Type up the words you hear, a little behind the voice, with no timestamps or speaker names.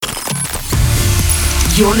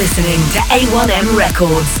You're listening to A1M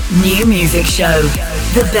Records New Music Show.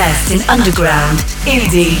 The best in underground,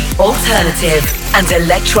 indie, alternative and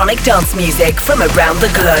electronic dance music from around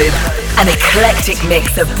the globe. An eclectic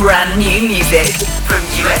mix of brand new music from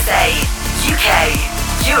USA, UK,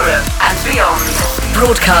 Europe and beyond.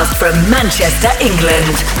 Broadcast from Manchester,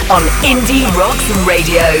 England on Indie Rocks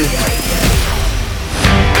Radio.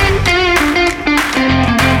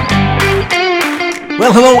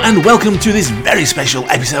 Well, hello and welcome to this very special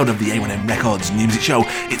episode of the A1M Records New Music Show.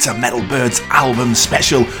 It's a Metal Byrds album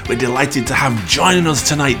special. We're delighted to have joining us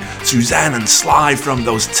tonight Suzanne and Sly from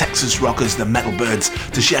those Texas rockers, the Metal Byrds,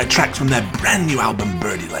 to share tracks from their brand new album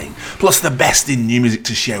Birdie Lane, plus the best in new music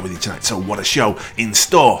to share with you tonight. So what a show in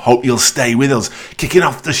store. Hope you'll stay with us. Kicking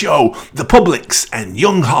off the show, The Publics and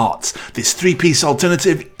Young Hearts, this three-piece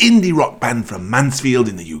alternative indie rock band from Mansfield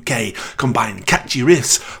in the UK, combine catchy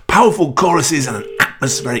riffs, powerful choruses and an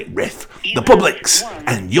atmospheric riff. The Publics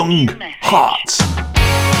and Young Hearts.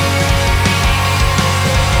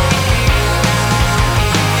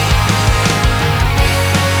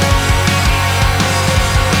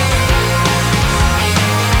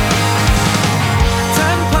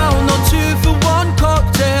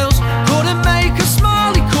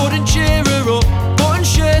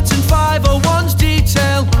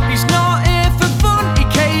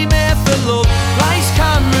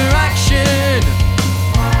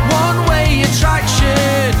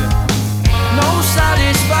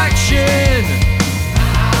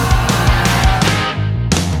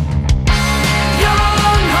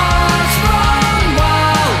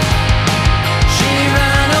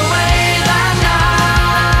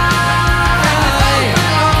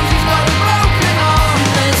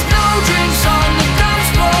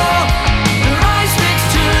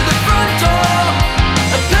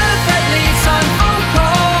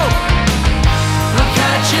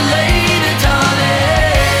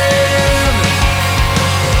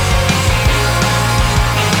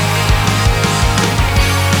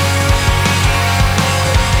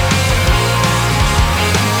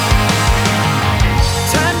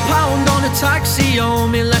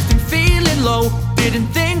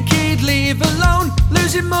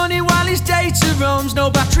 Money while his data roams, no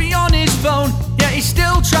battery on his phone, yet he's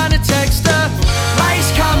still trying to text her.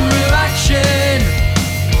 Lights, camera, action,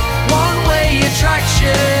 one-way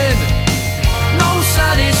attraction, no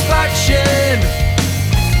satisfaction.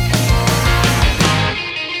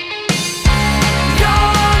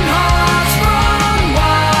 Young hearts run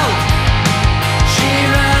wild, she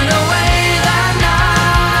ran away that night.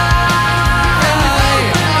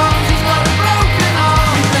 She's got a broken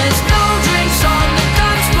arm, there's no drinks on the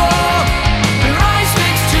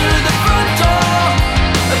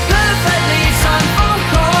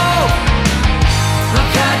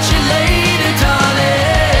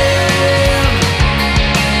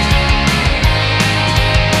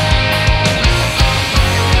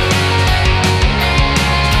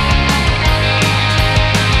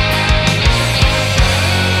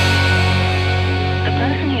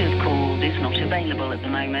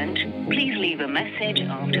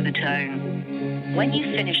after the tone. When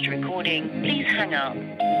you've finished recording, please hang up.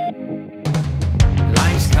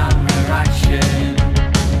 Lights, camera, action,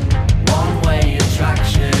 one-way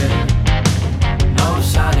attraction, no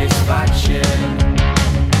satisfaction.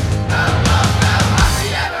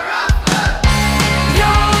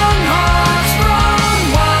 Young hearts run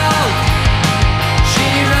wild, she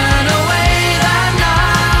ran away that night.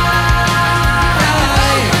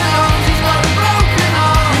 She's got a broken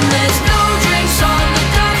arm, there's no drinks on the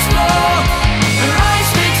dance floor. Her eyes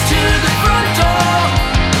fixed to the front door,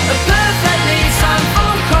 a perfectly timed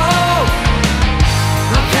phone call.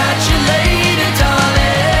 I'll catch you later, darling.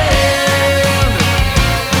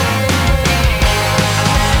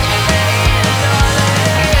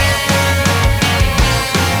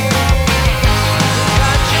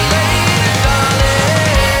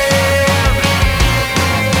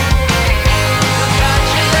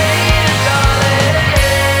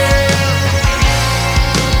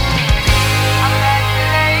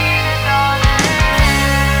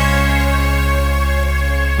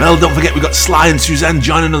 Well, don't forget we've got Sly and Suzanne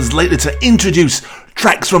joining us later to introduce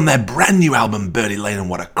tracks from their brand new album Birdie Lane, and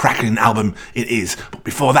what a cracking album it is. But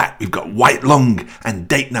before that, we've got White Lung and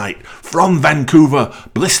Date Night from Vancouver,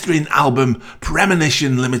 blistering album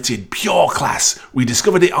Premonition Limited, pure class. We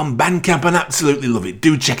discovered it on Bandcamp and absolutely love it.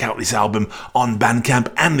 Do check out this album on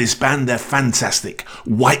Bandcamp and this band, they're fantastic.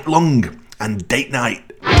 White Lung and Date Night.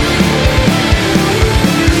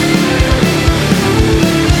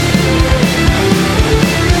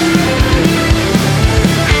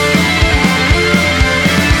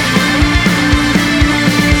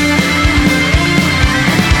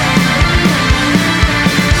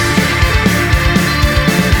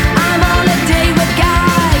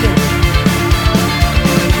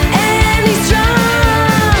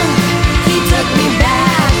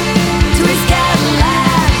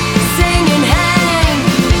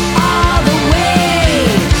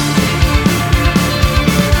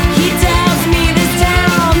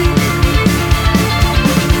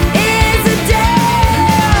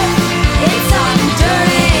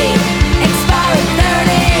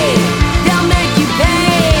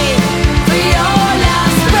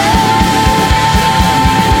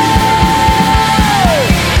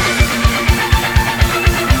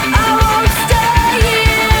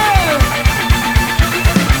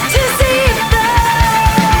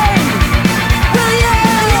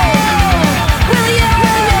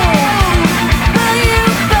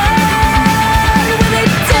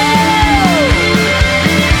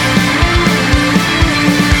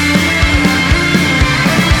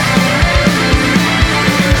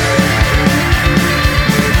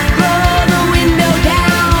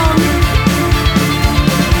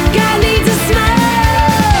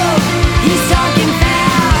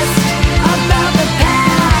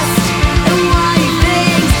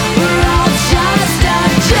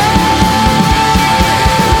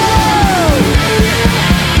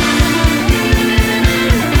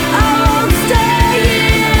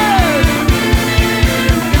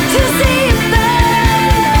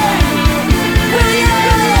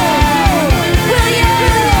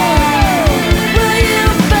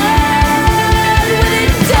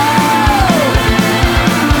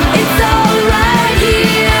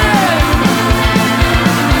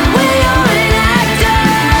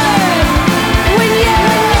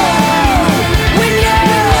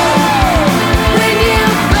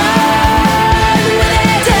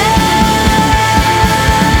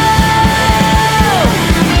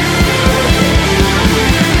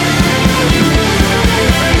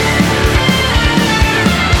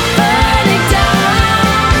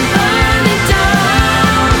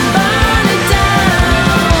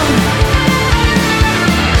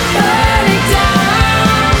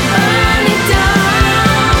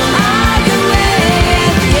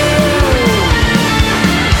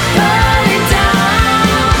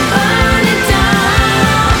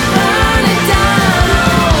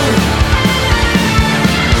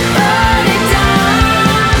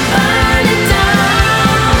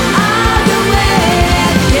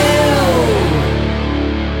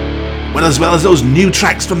 as well as those new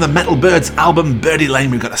tracks from the Metal Byrds album Birdie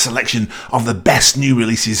Lane, we've got a selection of the best new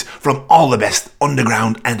releases from all the best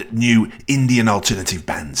underground and new Indian alternative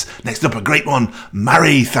bands. Next up, a great one,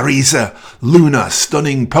 Marie Theresa, Luna,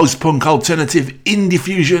 stunning post-punk alternative indie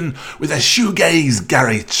fusion with a shoegaze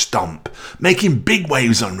garage stomp, making big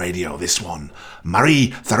waves on radio, this one.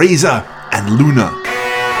 Marie Theresa and Luna.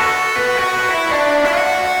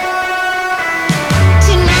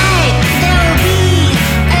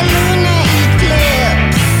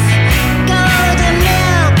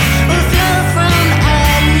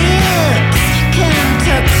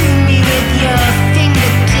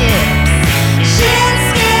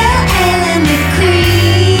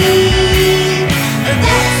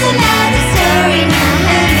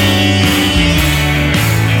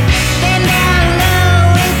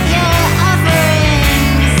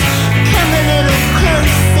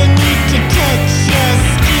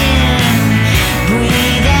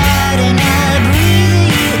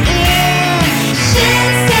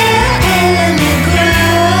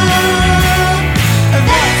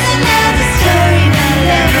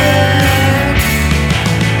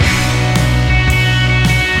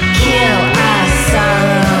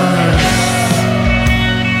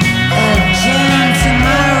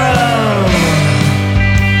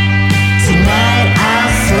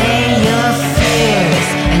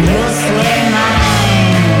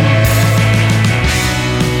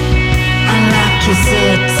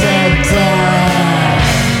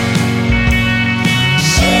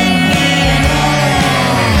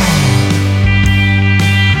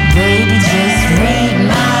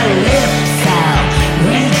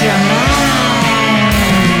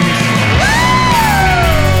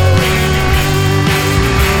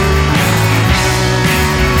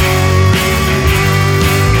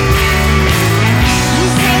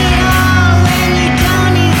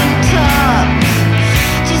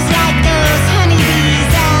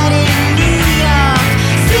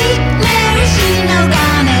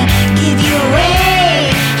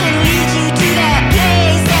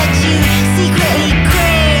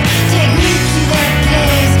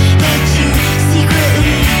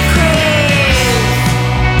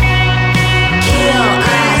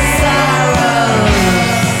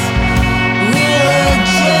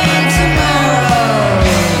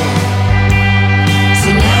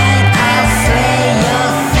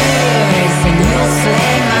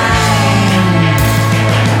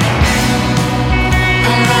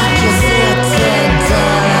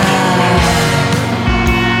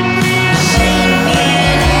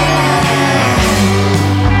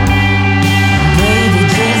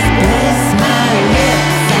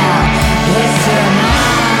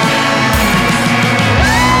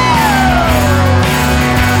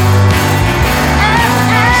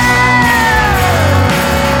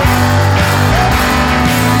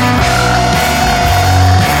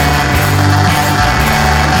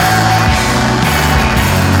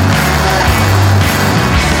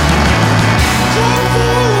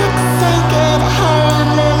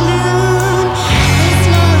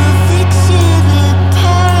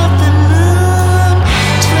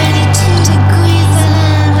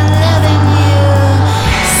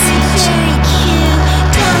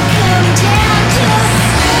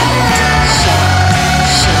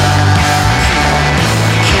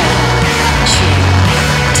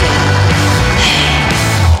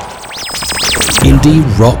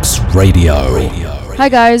 Indie Rocks Radio. Hi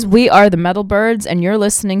guys, we are the Metal Byrds and you're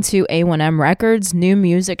listening to A1M Records' new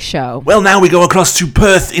music show. Well, now we go across to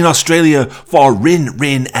Perth in Australia for Rin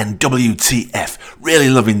Rin and WTF. Really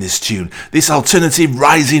loving this tune. This alternative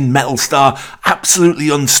rising metal star, absolutely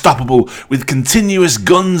unstoppable with continuous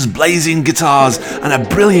guns, blazing guitars and a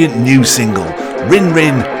brilliant new single. Rin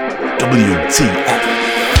Rin, WTF.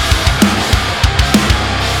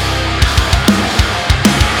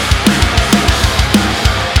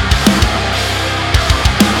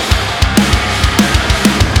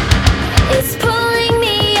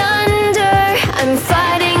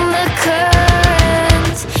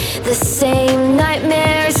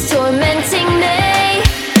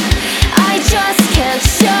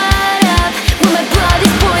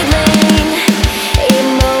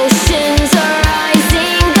 Emotions are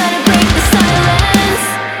rising, gotta break the silence.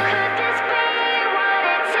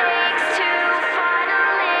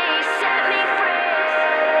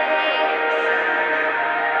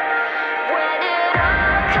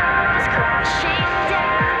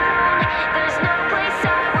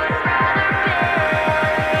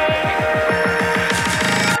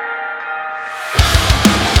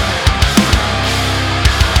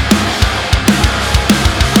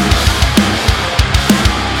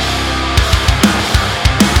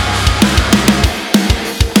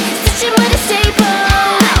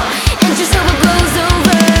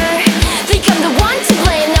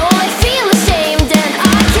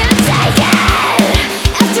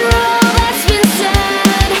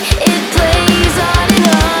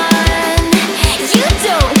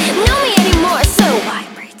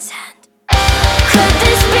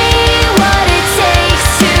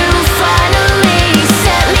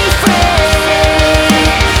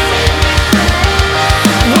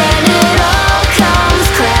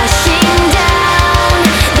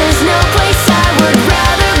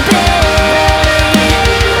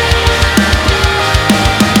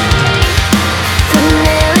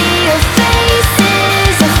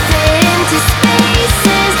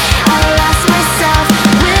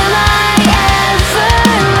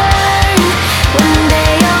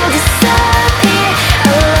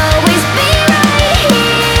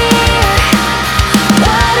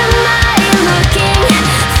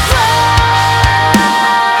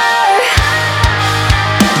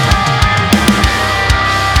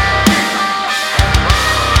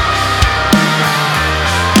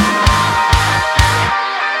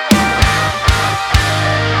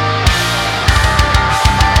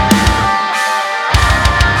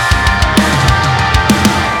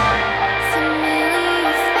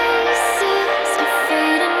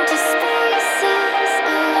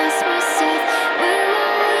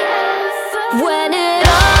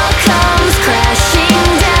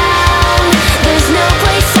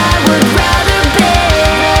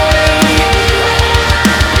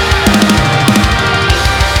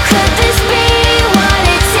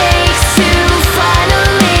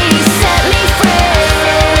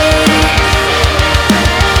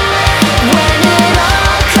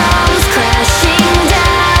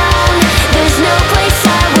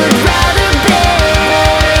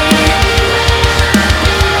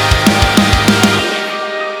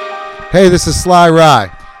 Hey, this is Sly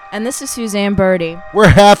Rye. And this is Suzanne Birdie. We're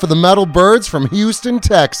half of the Metal Byrds from Houston,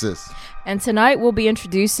 Texas. And tonight we'll be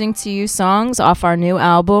introducing to you songs off our new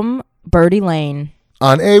album, Birdie Lane.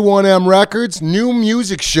 On A1M Records' new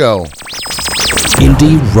music show.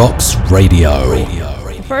 Indie Rocks Radio.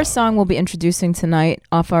 The first song we'll be introducing tonight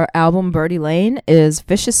off our album, Birdie Lane, is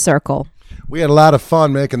Vicious Circle. We had a lot of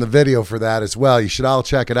fun making the video for that as well. You should all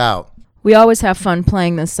check it out. We always have fun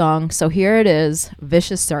playing this song, so here it is,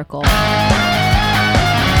 Vicious Circle.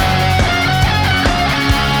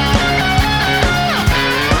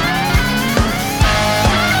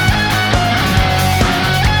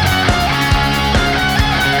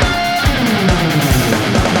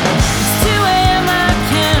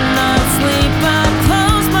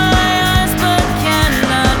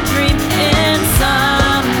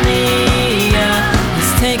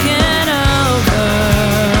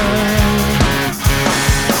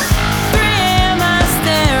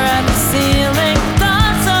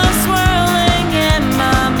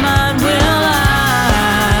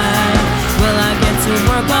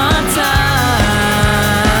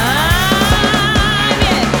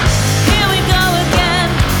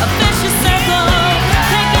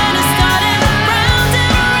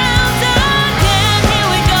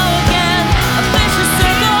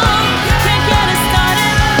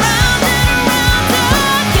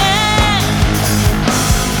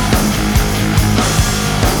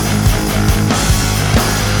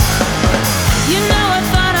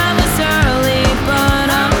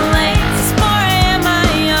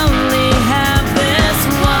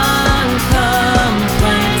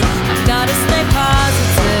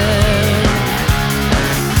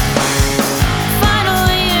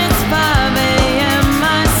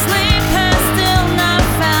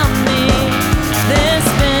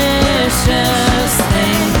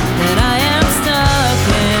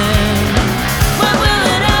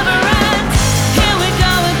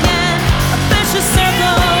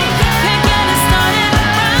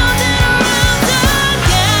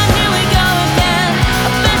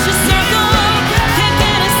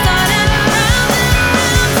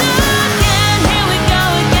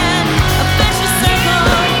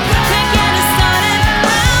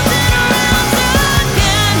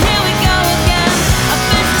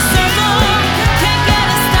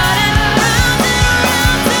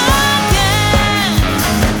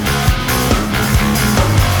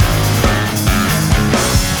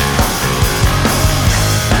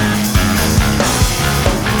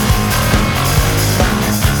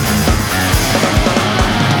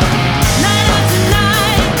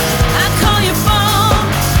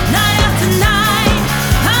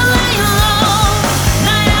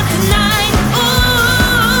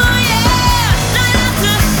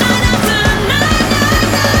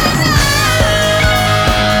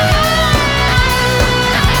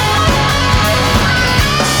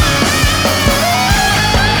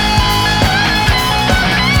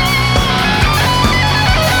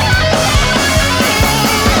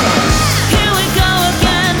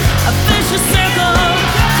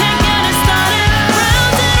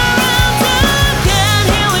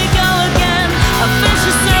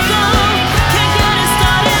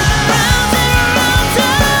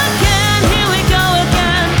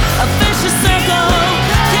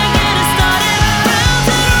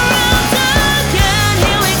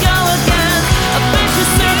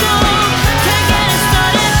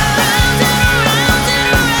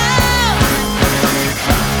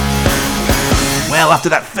 After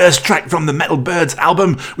that first track from the Metal Byrds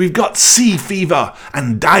album, we've got Sea Fever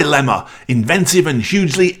and Dilemma, inventive and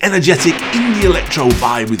hugely energetic indie electro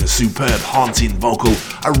vibe with a superb haunting vocal,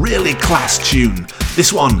 a really class tune.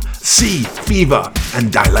 This one, Sea Fever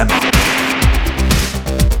and Dilemma.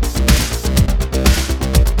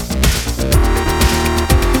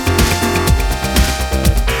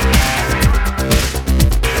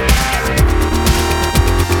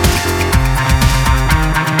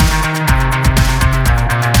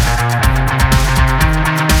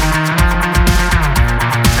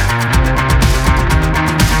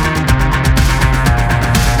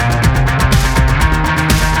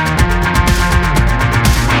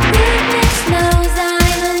 Knows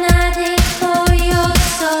I'm another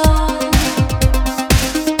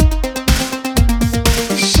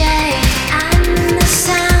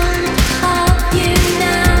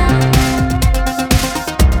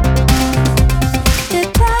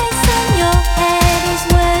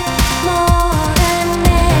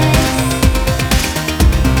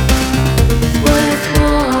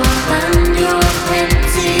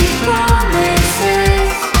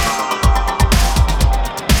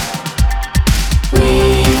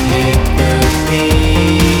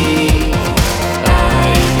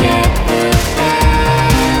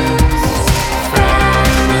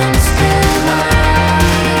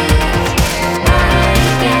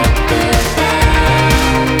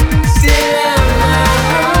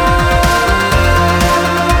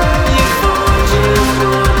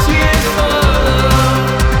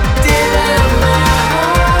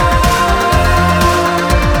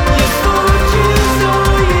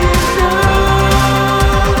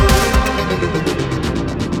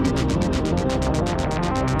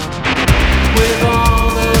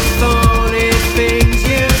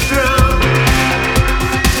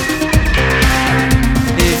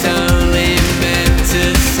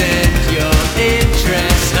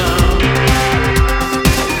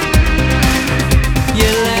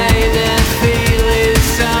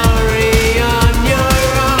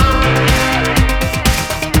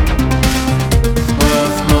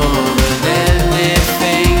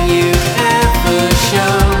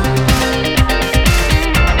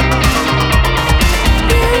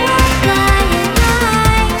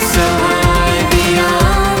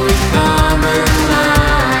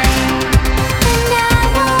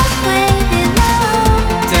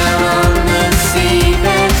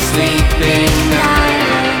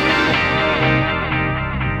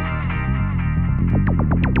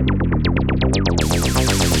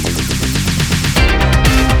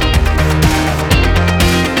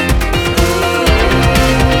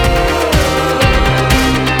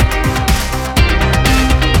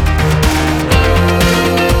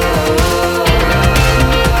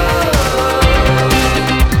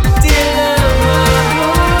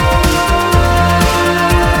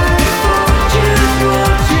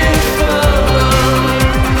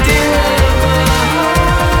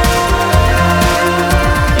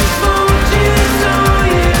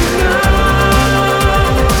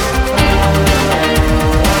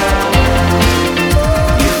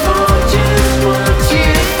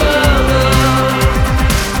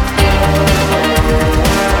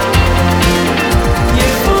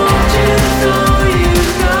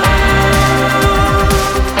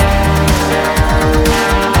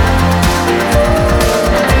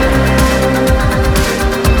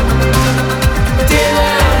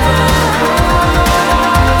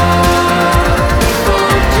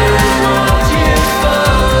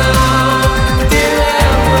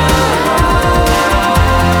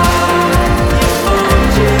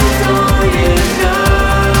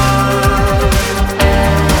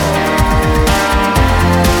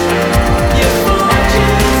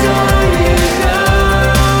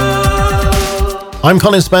I'm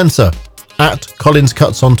Colin Spencer, at Collins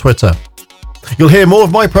Cuts on Twitter. You'll hear more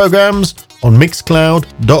of my programs on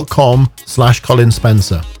mixcloud.com/Colin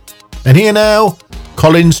Spencer. And here now,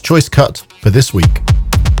 Colin's choice cut for this week.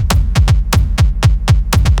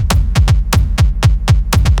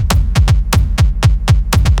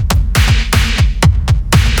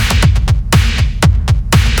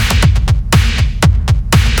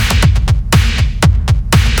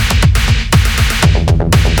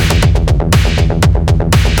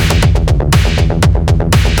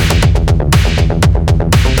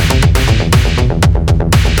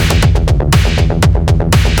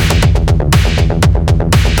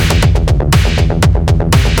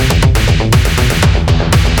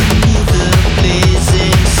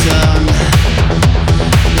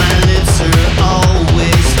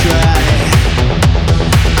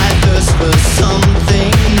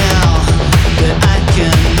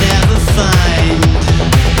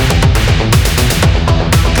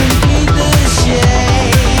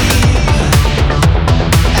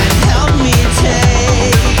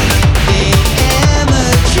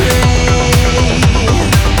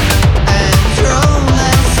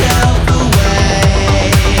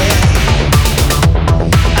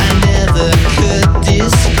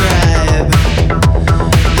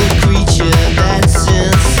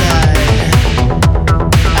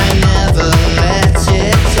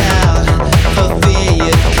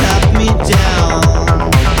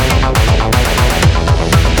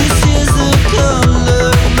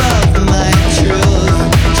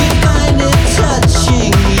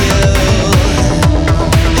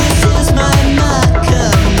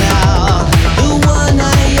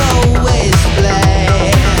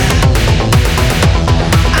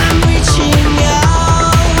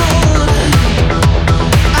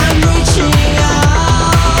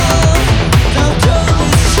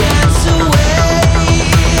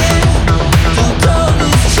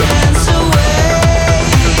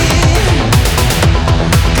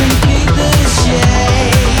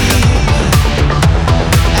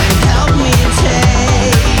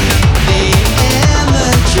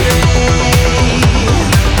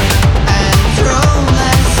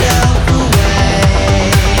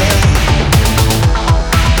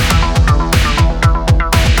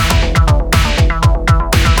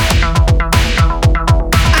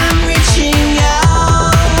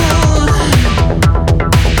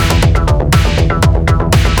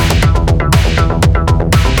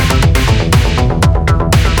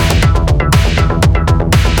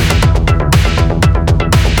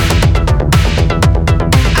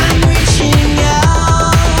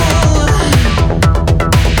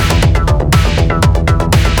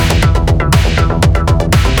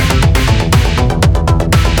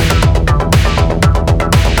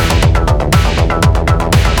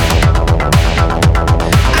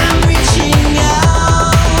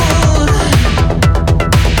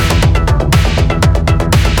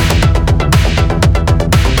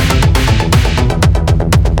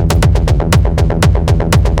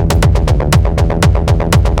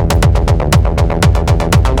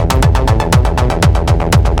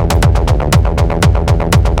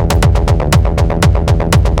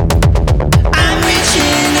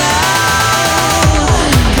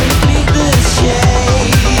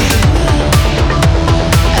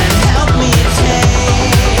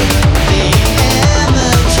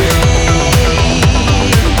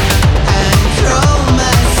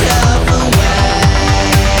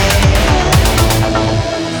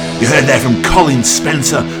 There from Colin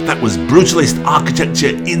Spencer, that was Brutalist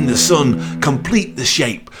Architecture in the Sun, Complete the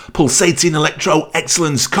Shape, pulsating electro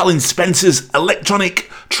excellence, Colin Spencer's electronic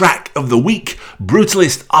track of the week,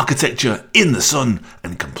 Brutalist Architecture in the Sun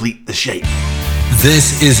and Complete the Shape.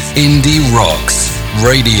 This is Indie Rocks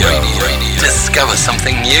Radio. Discover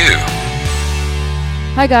something new.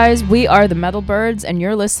 Hi guys, we are the Metal Byrds and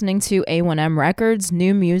you're listening to A1M Records'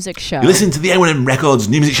 new music show. You listen to the A1M Records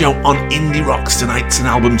new music show on Indie Rocks. Tonight's an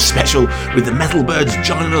album special with the Metal Byrds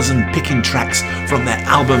joining us and picking tracks from their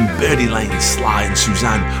album Birdie Lane. Sly and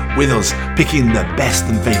Suzanne with us picking the best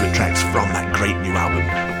and favourite tracks from that great new album.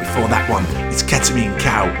 Before that one, it's Ketamine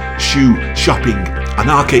Cow, Shoe Shopping,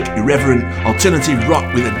 anarchic, irreverent, alternative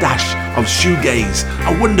rock with a dash of shoegaze,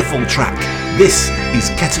 a wonderful track. This is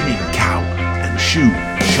Ketamine Cow and Shoe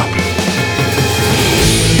Shopping.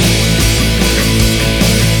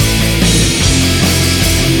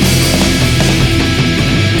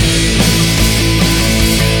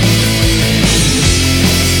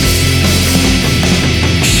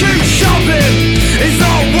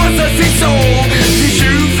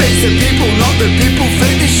 The people, not the people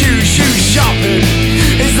fit the shoe shopping.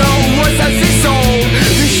 It's all once as it's all.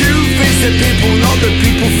 The shoe fits the people, not the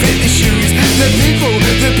people fit the shoes. The people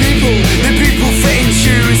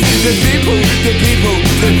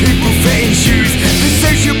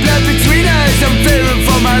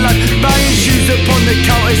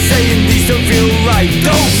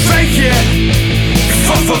it.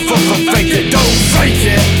 Fake it, don't fake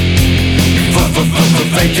it.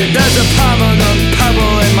 Fake it. There's a permanent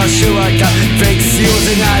pebble in my shoe. I got fixed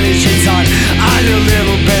using energy time and a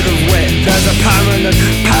little bit of wit. There's a permanent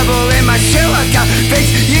pebble in my shoe. I got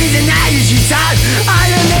fixed using energy time and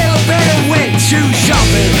a little bit of wit. Shoe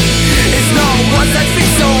shopping, it's not what that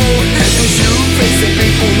fits all. The shoe fits the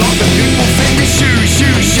people, not the people fit the shoe.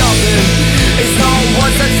 Shoe shopping, it's not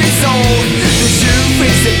what that fits all. The shoe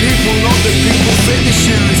fits the people, not the people fit the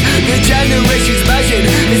shoes. The generation's magic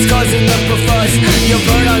is causing up a fuss. Your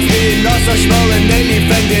burnouts being lost are small and nearly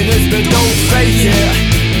offending us, but don't fake it.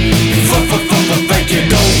 Fake it,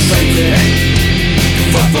 don't fake it.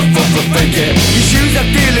 Fake it. Your shoes are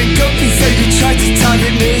feeling gumpy, so you try to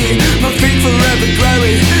target me. My feet forever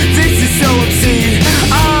growing, this is so obscene.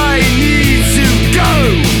 I need to go.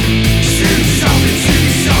 Shoe shopping,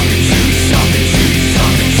 shoe shopping, shoe shopping, shoe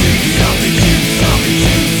shopping, shoe shopping, shoe shopping,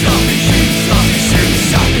 shoe shopping, shoe shopping, shoe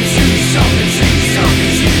shopping, shoe shopping, shoe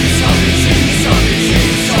shopping, shoe shopping, shoe shopping, shoe shopping,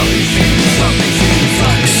 shoe shopping, shoe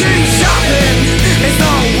shopping. Shoe shopping, it's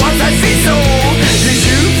not what I see so. The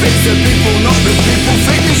shoe fits the people, not the people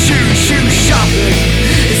fit the shoe. Shoe shopping,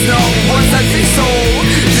 it's not what I see so.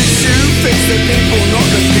 The shoe fits the people, not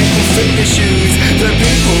the people fit the shoes. The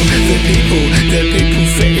people, the people, the people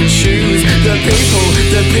fitting shoes. The people,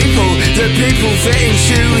 the people, the people fitting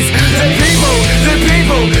shoes. The people, the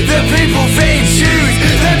people, the people fitting shoes.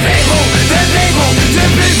 The people, the people, the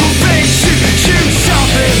people fitting shoes. Shoe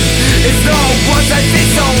shopping, it's not what I see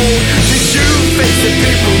so. The shoe fits the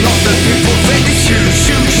people, not the people fit the shoes.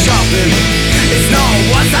 Shoe shopping, it's not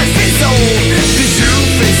what I see so. The shoe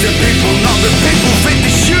fits the people, not the people fit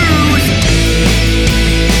the shoes.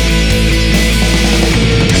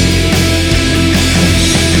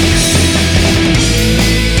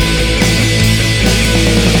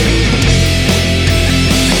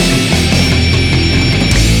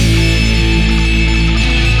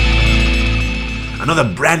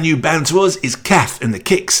 Another brand new band to us is Kef and the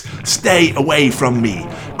Kicks, Stay Away From Me.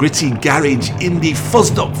 Gritty garage indie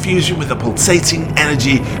fuzzed up fusion with a pulsating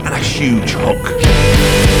energy and a huge hook.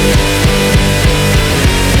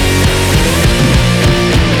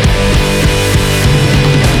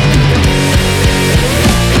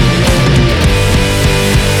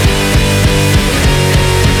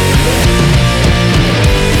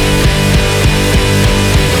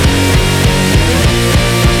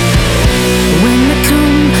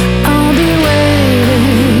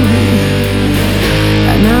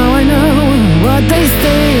 They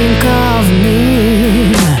think of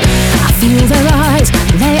me. I feel their eyes,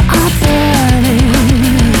 they are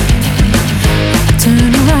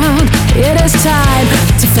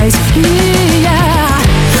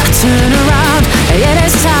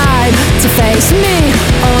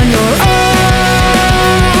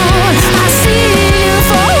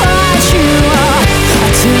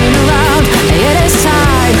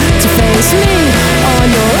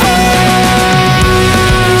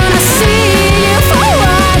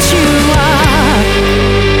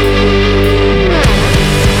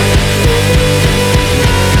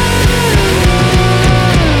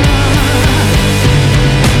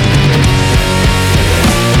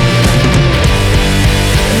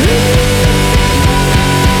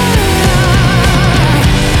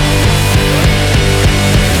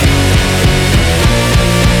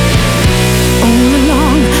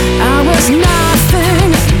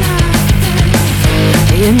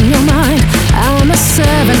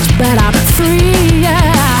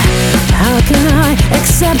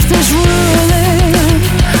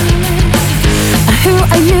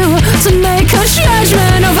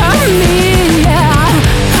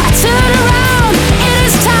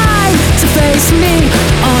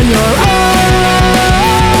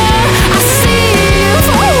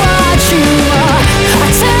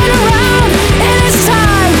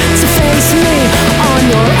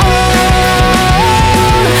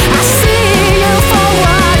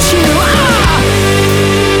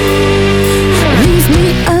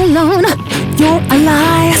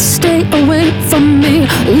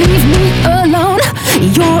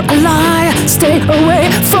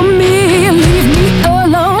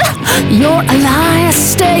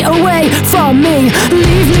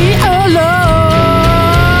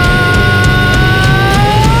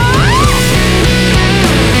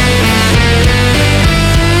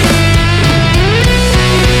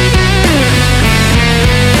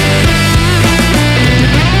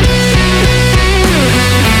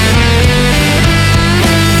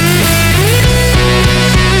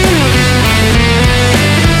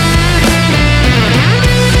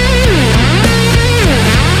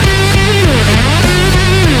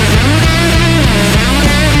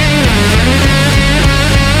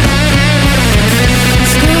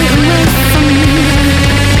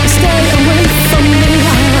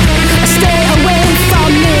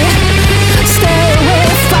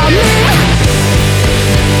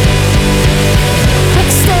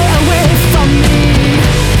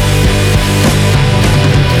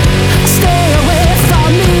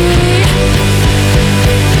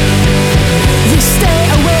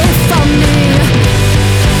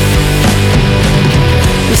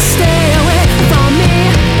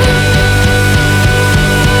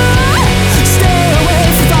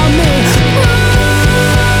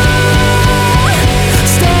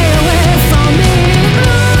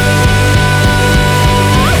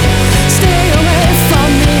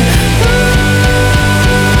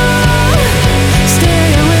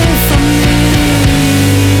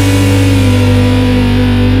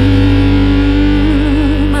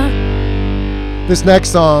This next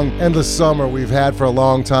song, Endless Summer, we've had for a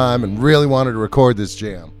long time and really wanted to record this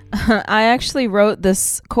jam. I actually wrote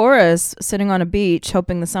this chorus sitting on a beach,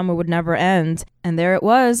 hoping the summer would never end. And there it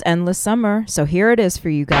was, Endless Summer. So here it is for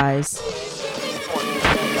you guys.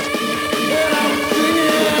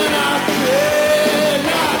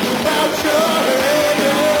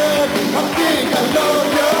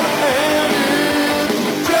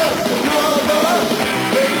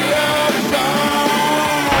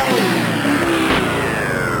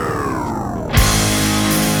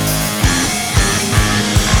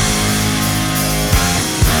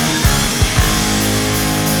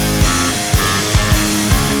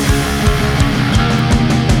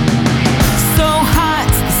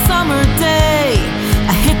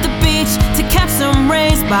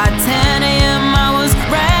 By 10 a.m. I was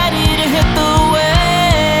ready to hit the waves.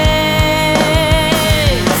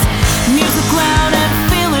 Music loud and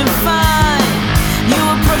feeling fine. You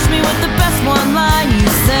approached me with the best one line. You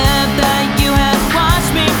said that you had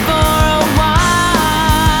watched me for a while.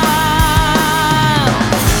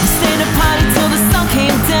 We stayed to party till the sun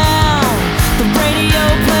came down. The radio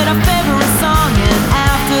played our favorite song, and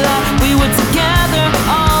after that we were together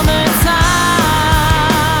all the time.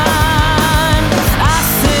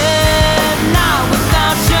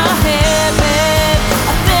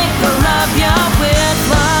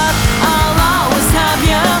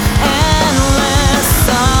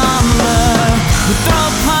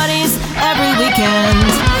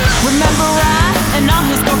 Remember I and all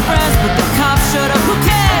his girlfriends, but the cops showed up. Who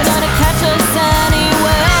cares? Gonna catch us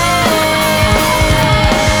anyway.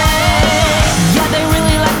 Yeah, they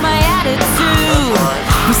really like my attitude.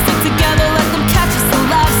 We stick together, let them catch us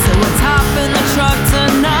alive. So let's hop in the truck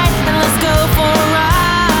tonight and let's go for a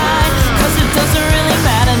ride. 'Cause it doesn't really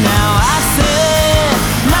matter now. I said,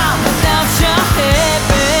 not without your hey,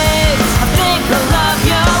 babe. I think I love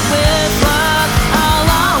you with love. I'll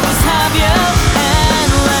always have you.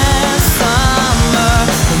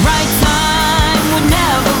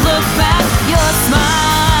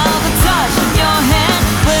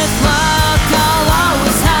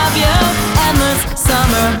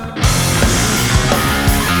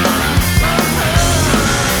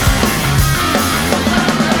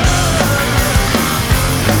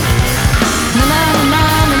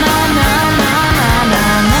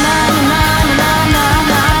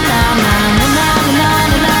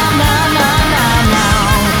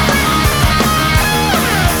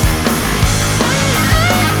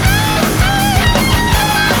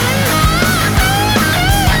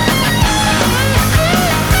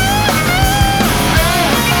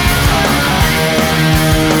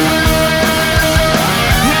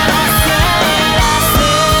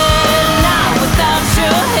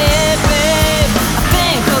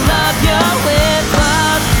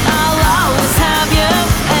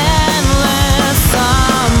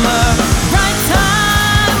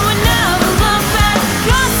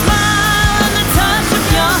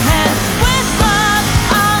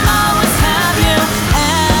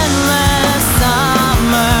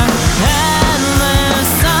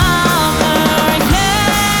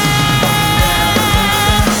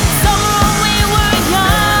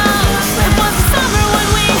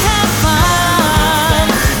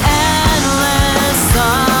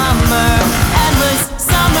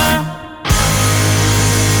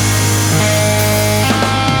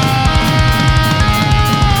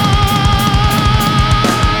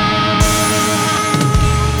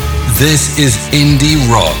 This is Indie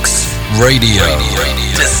Rocks Radio.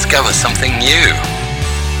 Discover something new.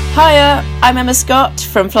 Hiya, I'm Emma Scott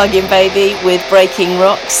from Plug-in Baby with Breaking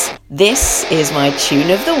Rocks. This is my tune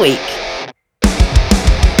of the week.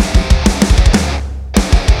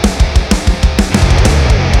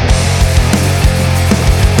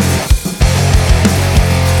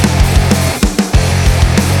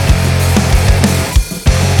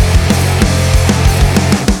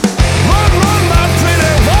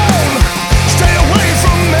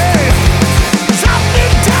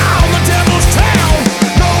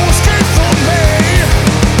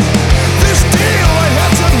 This deal I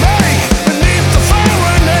had to make beneath the fire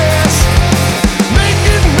and ash.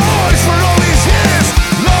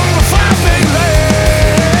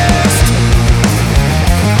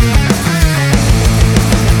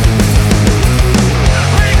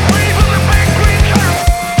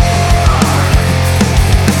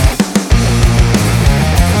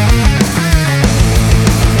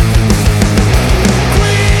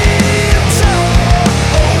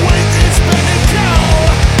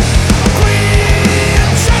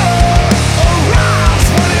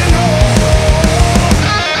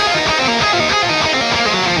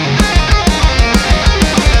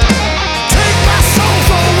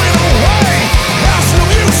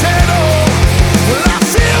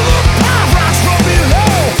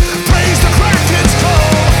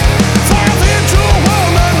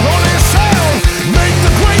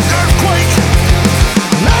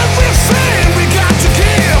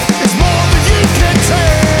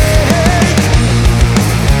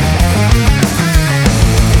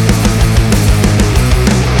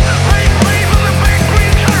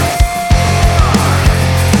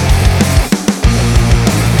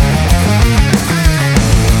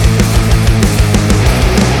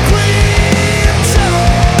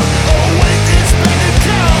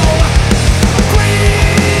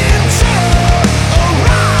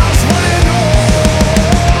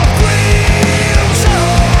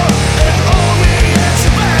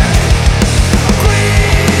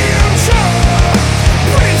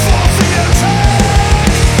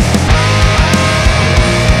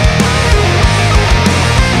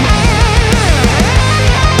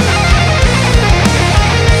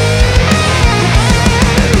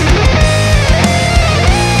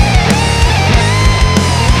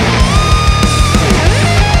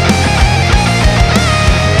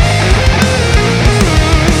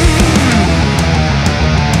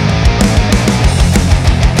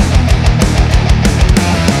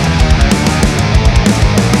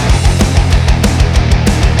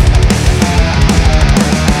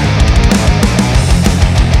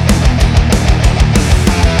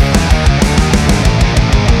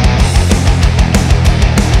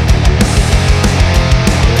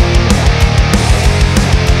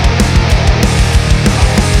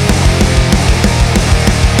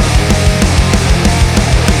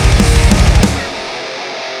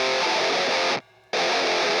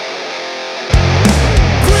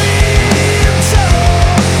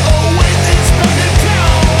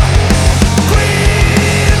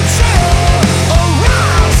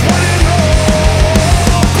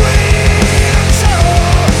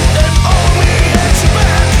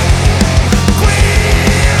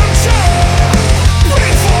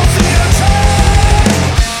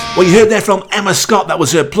 Well, you heard there from Emma Scott, that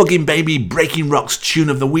was her Plug-in Baby Breaking Rocks tune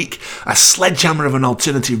of the week, a sledgehammer of an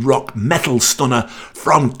alternative rock metal stunner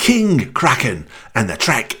from King Kraken, and the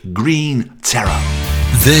track Green Terror.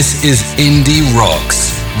 This is Indie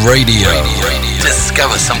Rocks Radio.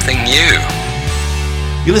 Discover something new.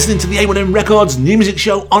 You're listening to the A1M Records new music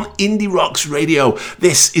show on Indie Rocks Radio.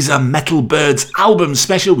 This is a Metal Byrds album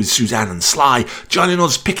special with Suzanne and Sly joining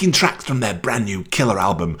us picking tracks from their brand new killer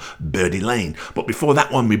album, Birdie Lane. But before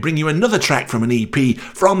that one, we bring you another track from an EP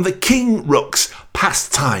from the King Rooks,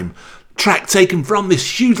 Pastime. Track taken from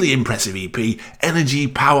this hugely impressive EP, energy,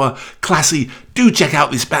 power, classy. Do check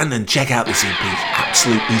out this band and check out this EP. It's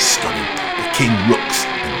absolutely stunning. The King Rooks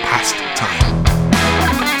and Pastime.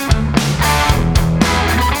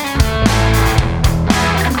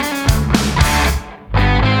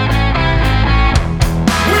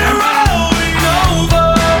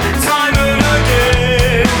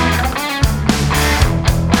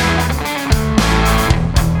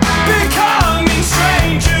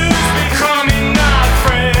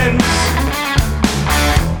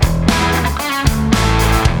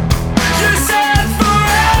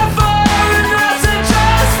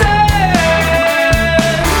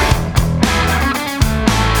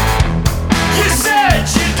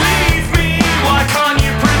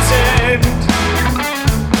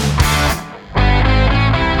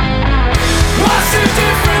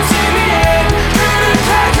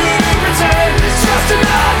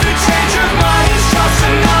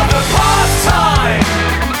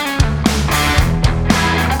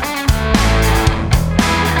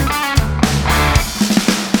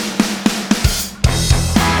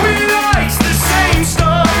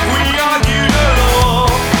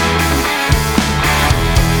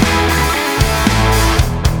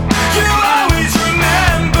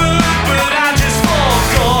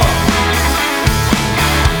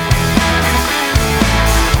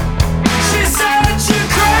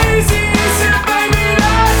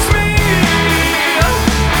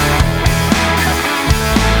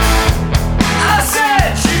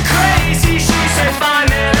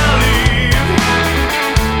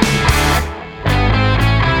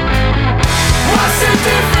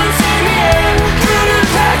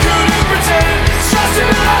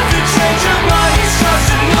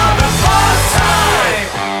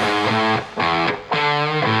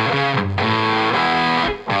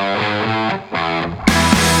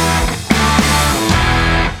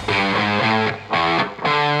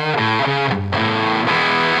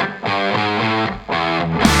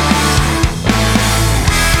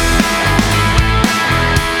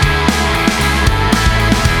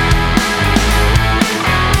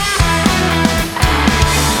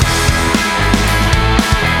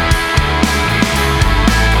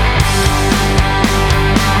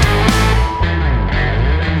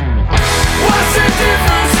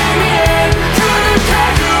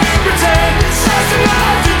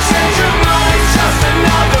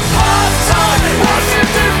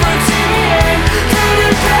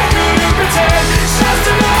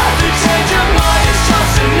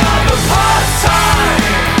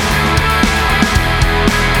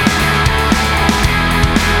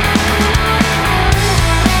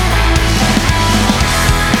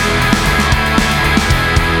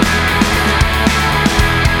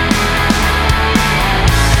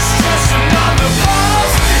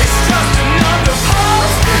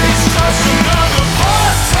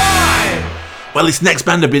 Well, this next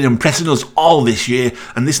band have been impressing us all this year,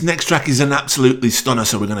 and this next track is an absolutely stunner,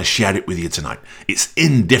 so we're going to share it with you tonight. It's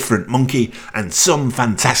Indifferent Monkey and Some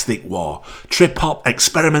Fantastic War. Trip-hop,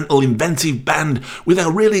 experimental, inventive band with a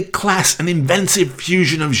really class and inventive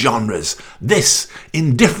fusion of genres. This,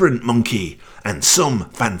 Indifferent Monkey and Some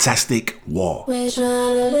Fantastic War. We're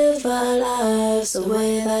trying to live our lives the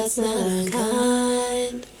way that's not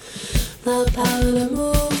unkind. The power to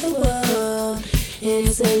move the world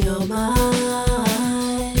is in your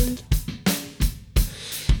mind.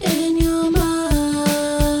 In your mind.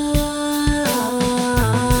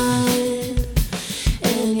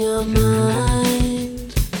 In your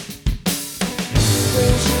mind.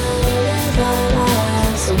 We're trying to live our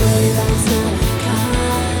lives the way that's not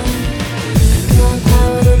unkind. The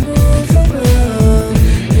power to move the world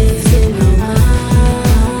is in your mind.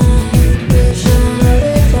 We're trying to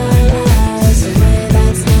live our lives the way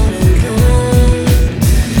that's not unkind.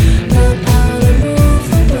 The power to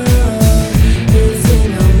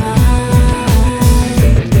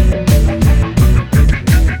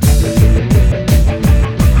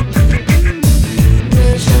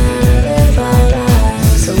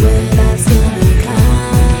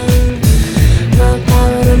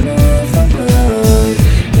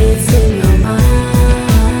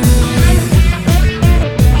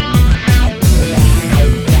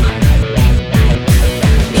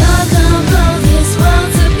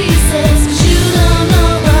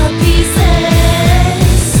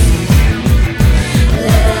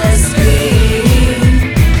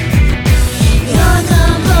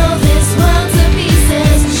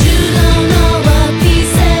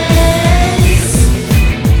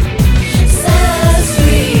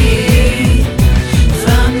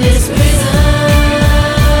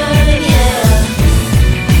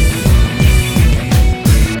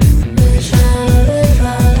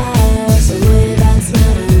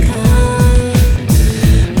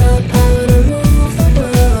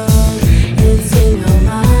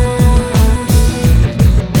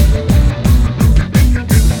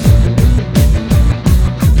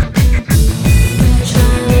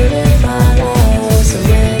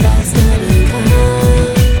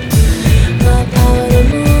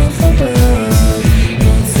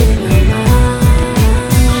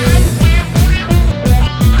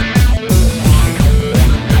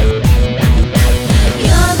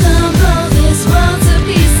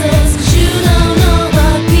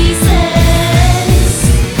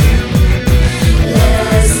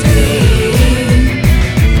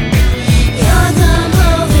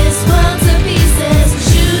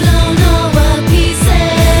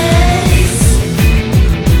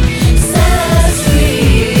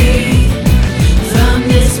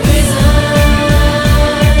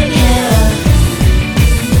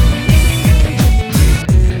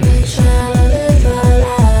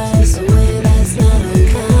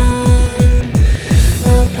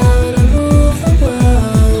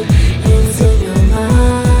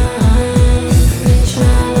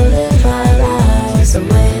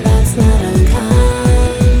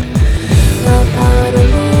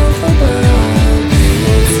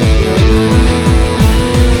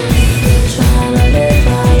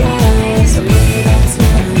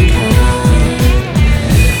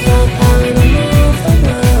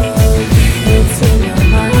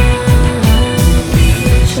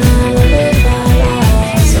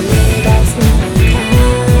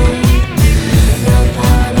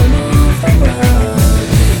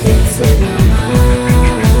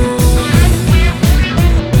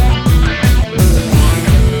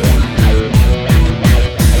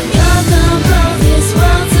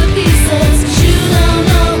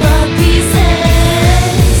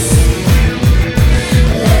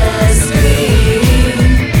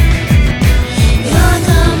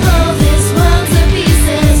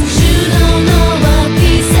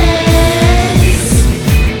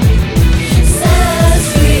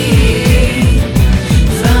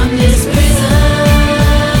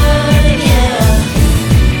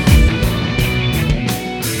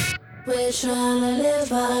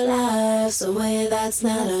live our lives a way that's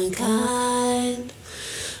not unkind.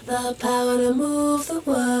 The power to move the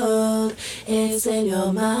world is in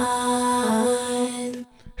your mind.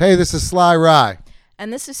 Hey, this is Sly Rye.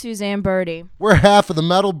 And this is Suzanne Birdie. We're half of the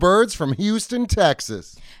Metal Byrds from Houston,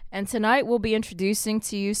 Texas. And tonight we'll be introducing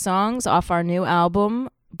to you songs off our new album,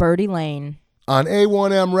 Birdie Lane. On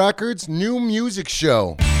A1M Records' new music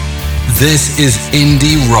show. This is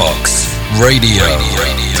Indie Rocks Radio.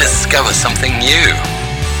 Discover something new.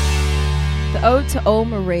 The Ode to Old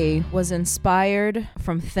Marie was inspired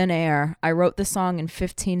from thin air. I wrote the song in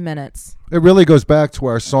 15 minutes. It really goes back to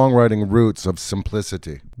our songwriting roots of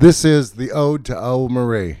simplicity. This is the Ode to Old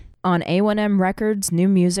Marie. On A1M Records' new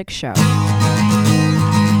music show.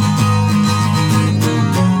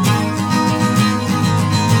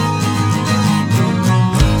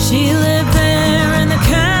 She lived there in the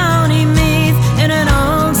county Meath, in an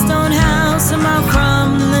old stone house a mile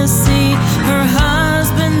from the sea. Her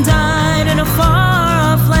husband died in a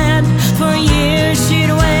far-off land. For years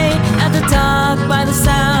she'd wait at the dock by the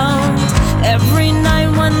sound. Every night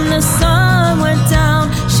when the sun went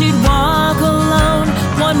down, she'd walk alone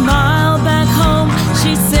 1 mile back home.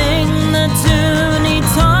 She'd sing the tune he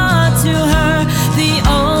taught to her. The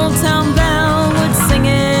old town bell would sing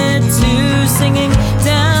it too, singing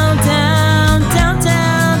down, down, down,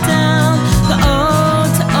 down, down, the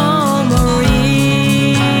ode to Old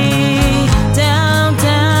Marie. Down,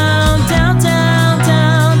 down, down, down,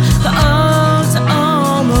 down, the ode to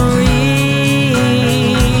Old Marie.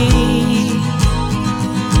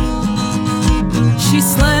 She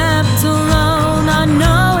slept alone, not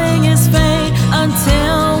knowing his fate,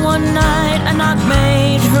 until one night a knock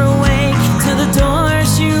made her wake. To the door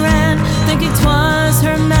she ran, thinking 'twas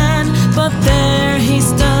her man, but there he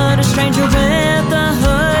stood, a stranger with the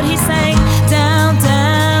hood. He sang down,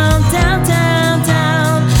 down, down, down,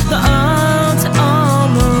 down, the ode to Old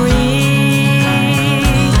Marie.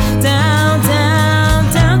 Down, down,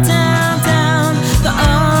 down, down, down, the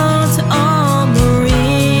ode to Old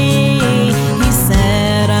Marie. He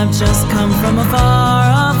said, I've just come from a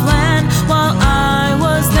far-off land. While I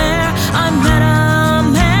was there, I met a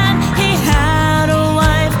man. He had a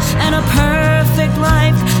wife and a perfect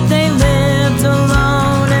life. They lived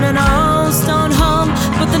alone in an old stone home.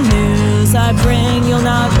 But the news I bring you'll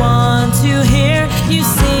not want to hear. You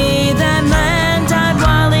see, that man died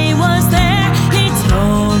while he was there. He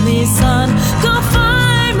told me, son, go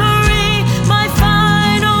find Marie, my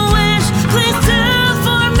final wish. Please do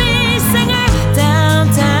for me. Sing her down,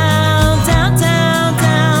 down, down, down,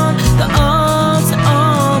 down, the ode to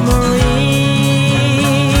Old Marie.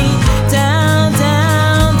 Down,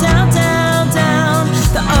 down, down, down, down,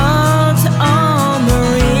 the ode to Old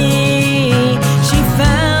Marie. She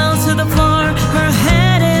fell to the floor, her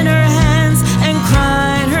head in her hands, and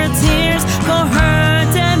cried her tears for her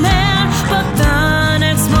dead man. But the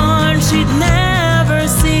next morn she'd never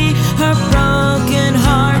see. Her broken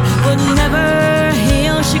heart would never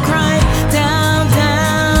heal. She cried down,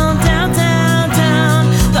 down, down, down, down,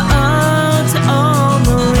 the ode to Old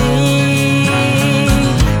Marie.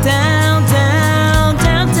 Down, down,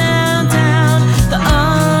 down, down, down, the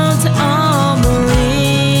ode to Old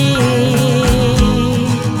Marie.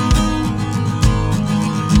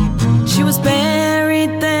 She was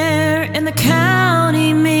buried there in the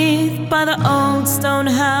county Meath, by the old stone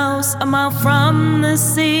house a mile from the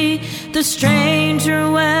sea. The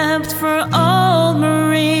stranger wept for Old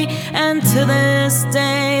Marie, and to this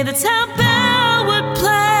day the town bell would play.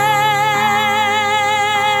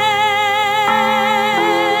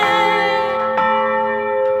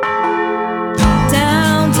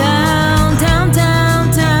 Down, down, down,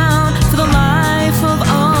 down, down, for the life of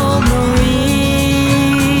Old Marie.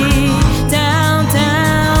 Down,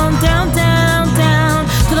 down, down, down, down,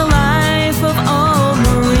 for the life of Old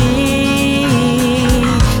Marie.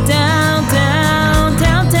 Down, down,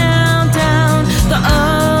 down, down, down, the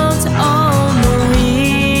ode to Old Marie.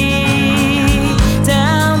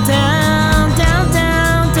 Down, down, down,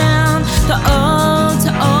 down, down, the ode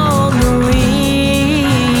to Old Marie.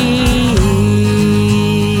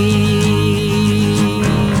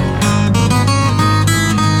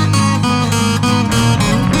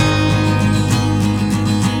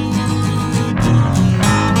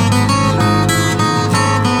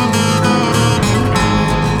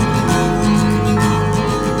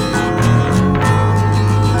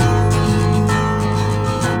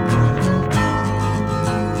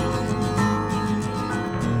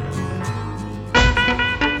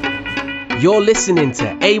 You're listening to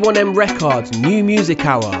A1M Records New Music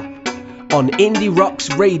Hour on Indie Rocks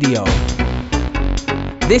Radio.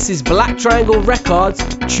 This is Black Triangle Records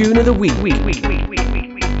Tune of the Week.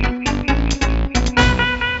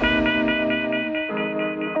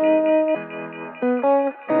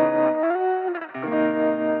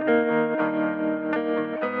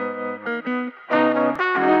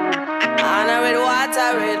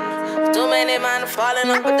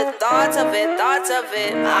 falling up with the thoughts of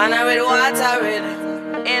it. I know it, water it,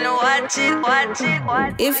 and watch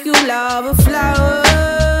it. If you love a flower,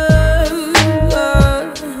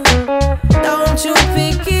 don't you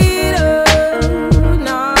pick it up,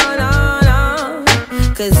 no,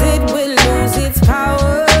 'cause it will lose its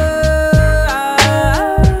power.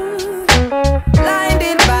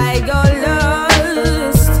 Blinded by your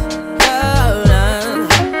lust.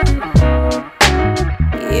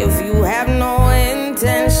 If you have no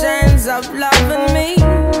intentions of loving me,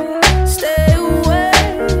 stay away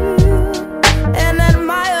and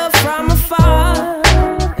admire from afar.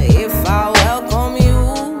 If I welcome you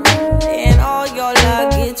and all your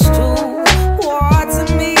luggage towards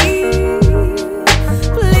me,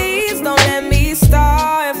 please don't let me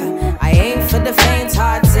starve. I ain't for the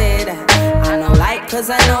faint-hearted. I know light 'cause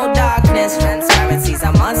I know darkness. Transparency's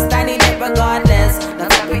a must, I need it regardless.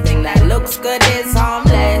 Not everything that looks good is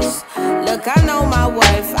harmless. Look, I know my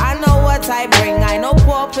worth, I know what I bring. I know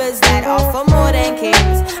paupers that offer more than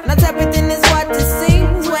kings. Not everything is what it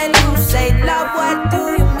seems. When you say love, what do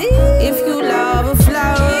you mean? If you love a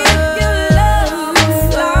flower,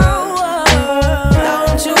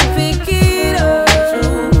 don't you pick it up,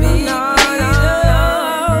 no,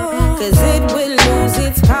 'cause it will lose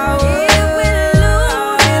its power.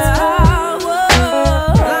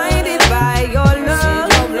 Blinded by your love,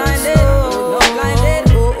 blinded,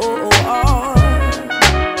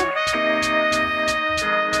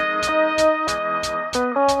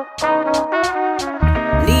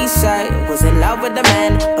 Lisa was in love with the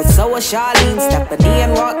man, but so was Charlene, Stephanie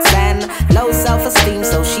and Roxanne. Low self-esteem,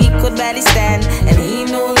 so she could barely stand, and he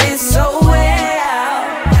knew this so well.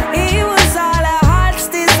 He was all her heart's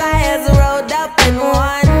desires rolled up in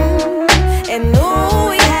one, and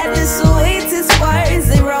knew he had the sweetest words.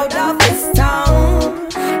 He rolled off his tongue,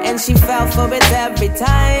 and she fell for it every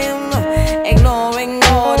time, ignoring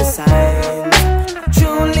all the signs.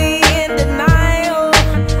 Truly in denial,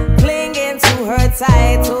 clinging to her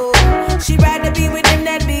title. She'd rather be with him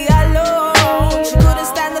than be alone. She couldn't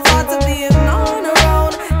stand the thought of being on her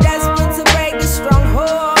own, desperate to break the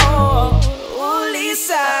stronghold. Ooh,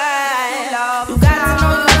 Lisa, you got to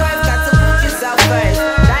know your worth, got to put yourself first.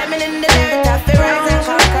 Diamond in the dirt, have to rise and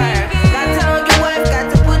conquer. Got to know your worth, got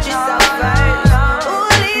to put yourself first. Ooh,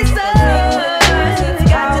 Lisa, you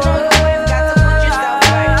got to know your worth, got to put yourself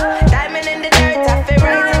first. Diamond in the dirt, have to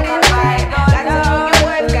rise and conquer. Got to know your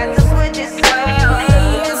worth, got to put yourself first.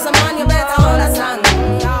 Some man, you better hold a song.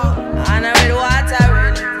 And I read water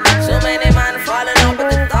it. So many man falling up with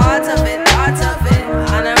the thoughts of it.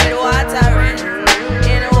 And I read water it.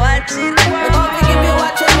 You know watch it. We're gonna give you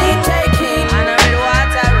what you need taking. And I read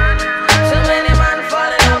water it. So many man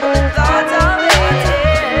falling up with the thoughts of it.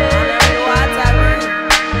 And I read water it.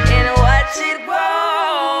 You know watch it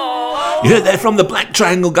grow. You heard there from the Black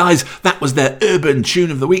Triangle guys. That was their urban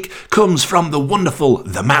tune of the week. Comes from the wonderful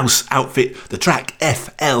The Mouse outfit. The track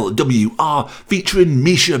FLWR featuring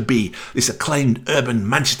Misha B. This acclaimed urban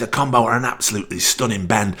Manchester combo are an absolutely stunning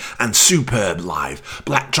band and superb live.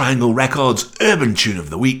 Black Triangle Records urban tune of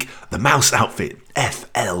the week. The Mouse outfit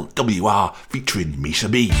FLWR featuring Misha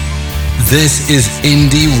B. This is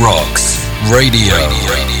Indie Rocks Radio.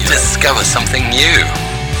 Discover something new.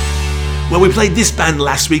 Well, we played this band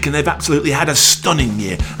last week and they've absolutely had a stunning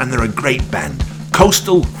year, and they're a great band.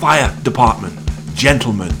 Coastal Fire Department,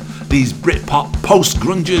 Gentlemen. These Britpop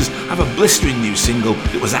post-grungers have a blistering new single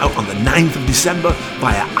that was out on the 9th of December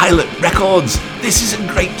via Islet Records. This is a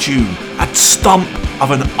great tune, a stomp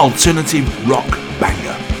of an alternative rock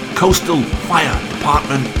banger. Coastal Fire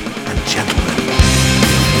Department and Gentlemen.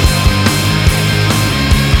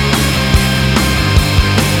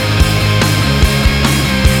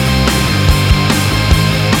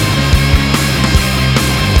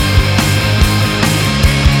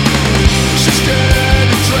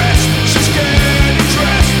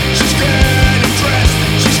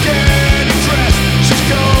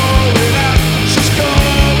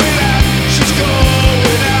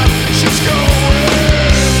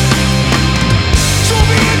 To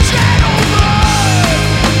be a gentleman.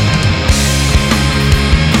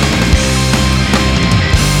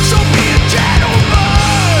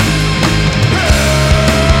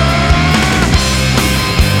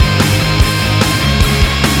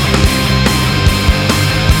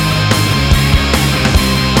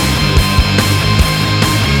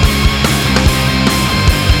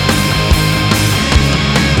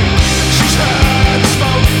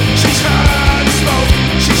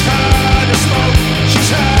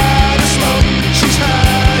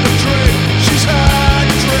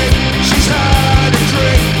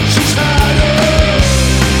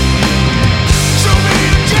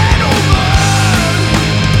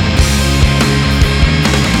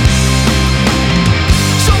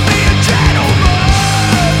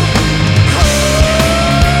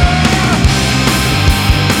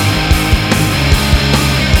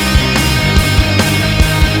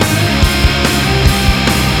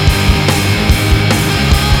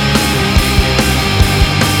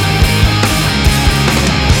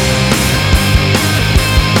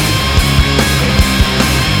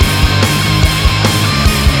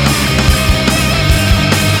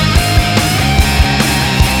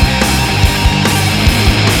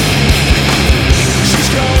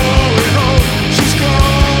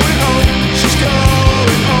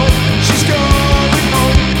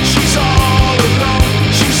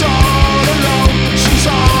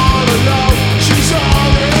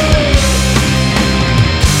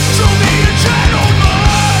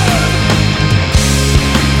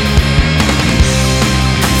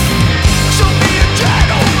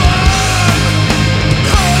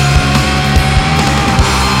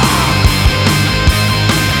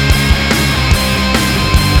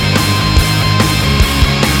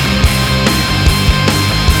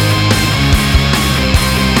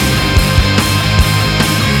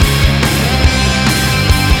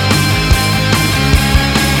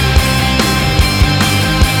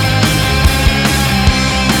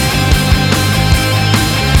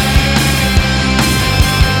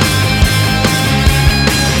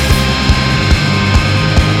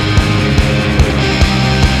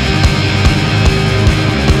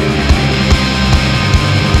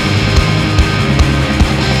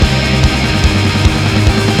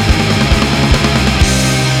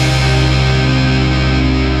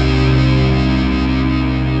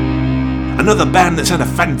 Another band that's had a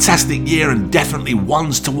fantastic year and definitely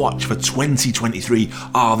ones to watch for 2023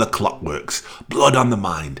 are the Clockworks. Blood on the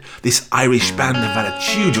Mind. This Irish band have had a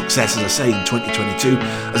huge success, as I say, in 2022.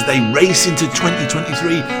 As they race into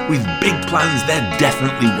 2023 with big plans, they're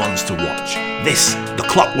definitely ones to watch. This, the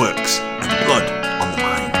Clockworks and Blood on the Mind.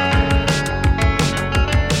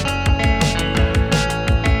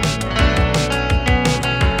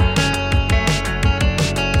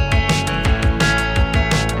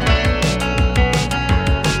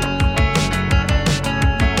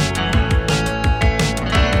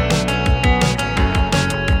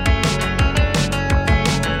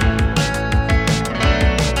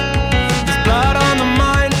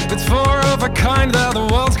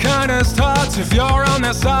 If you're on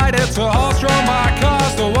their side, it's a horse drawn by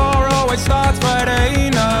cars. The war always starts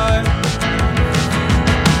Friday night.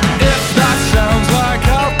 If that sounds like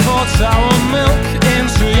I'll pour sour milk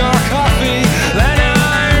into your coffee, then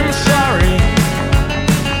I'm sorry.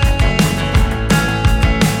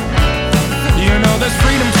 You know there's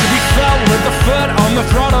freedom to be felt with the foot on the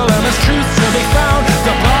throttle, and there's truth to be found at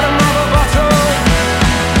the bottom of a bottle.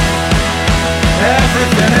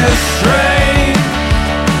 Everything is strange.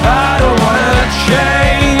 I don't wanna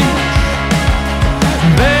change.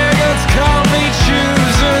 Beggars can't be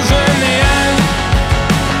choosers in the end.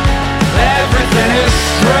 Everything is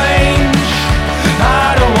strange.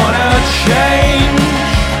 I don't wanna change.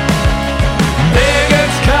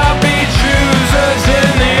 Beggars can't be choosers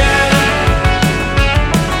in the end.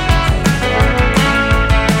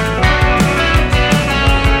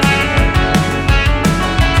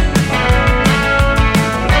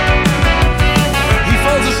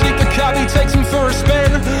 He takes him for a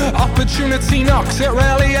spin. Opportunity knocks, it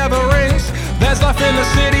rarely ever rings. There's life in the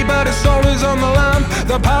city, but it's always on the lamp.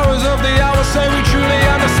 The powers of the hour say we truly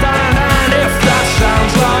understand. And if that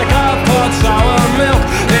sounds like I put sour milk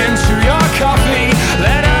into your coffee,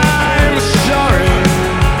 then I'm sorry.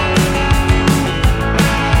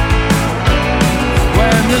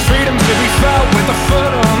 When there's freedom to be felt with the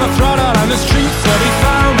foot on the throttle, and there's truth to be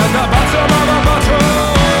found at the bottom of a bottle.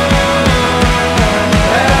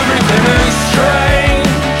 Everything is strange.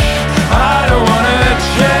 I don't wanna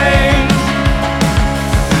change.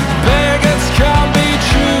 Beggars can't be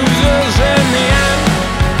choosers in the end.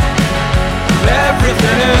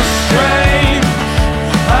 Everything is strange.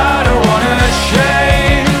 I don't wanna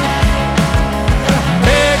change.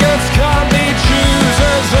 Beggars can't be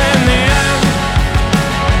choosers in the end.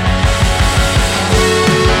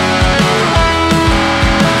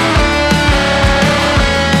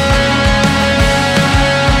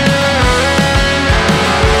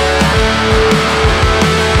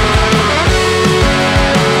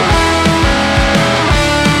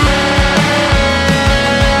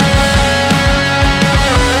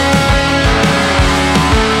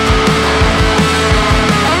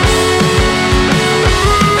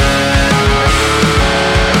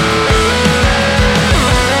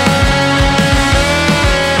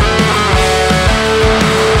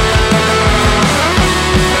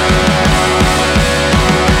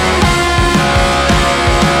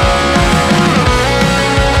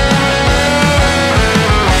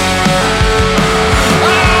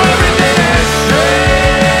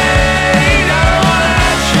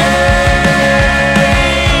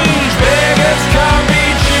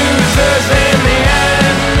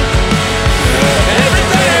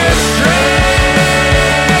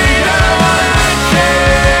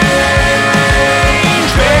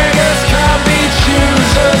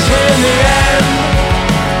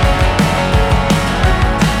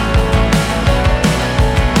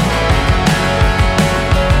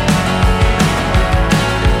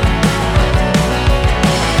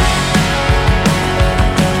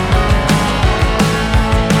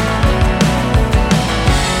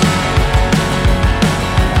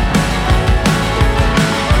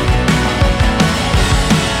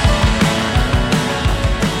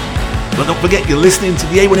 forget you're listening to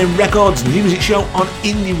the A1M Records music show on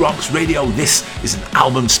Indie Rocks Radio. This is an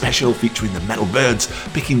album special featuring the Metal Byrds,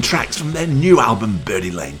 picking tracks from their new album Birdie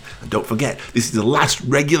Lane. And don't forget, this is the last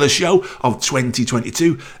regular show of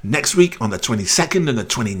 2022. Next week on the 22nd and the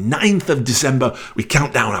 29th of December, we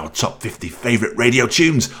count down our top 50 favourite radio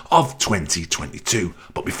tunes of 2022.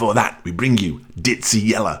 But before that, we bring you Ditzy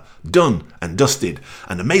Yella, Done and Dusted,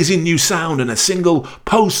 an amazing new sound and a single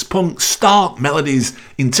post-punk stark melodies,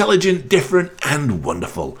 intelligent, different and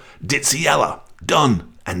wonderful. Ditzy Yella,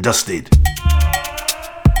 Done and Dusted.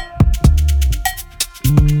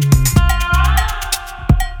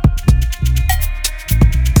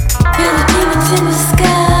 Feel the demons in the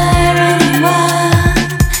sky running wild.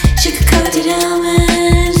 Sugar-coated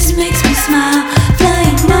almond just makes me smile.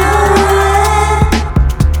 Flying nowhere.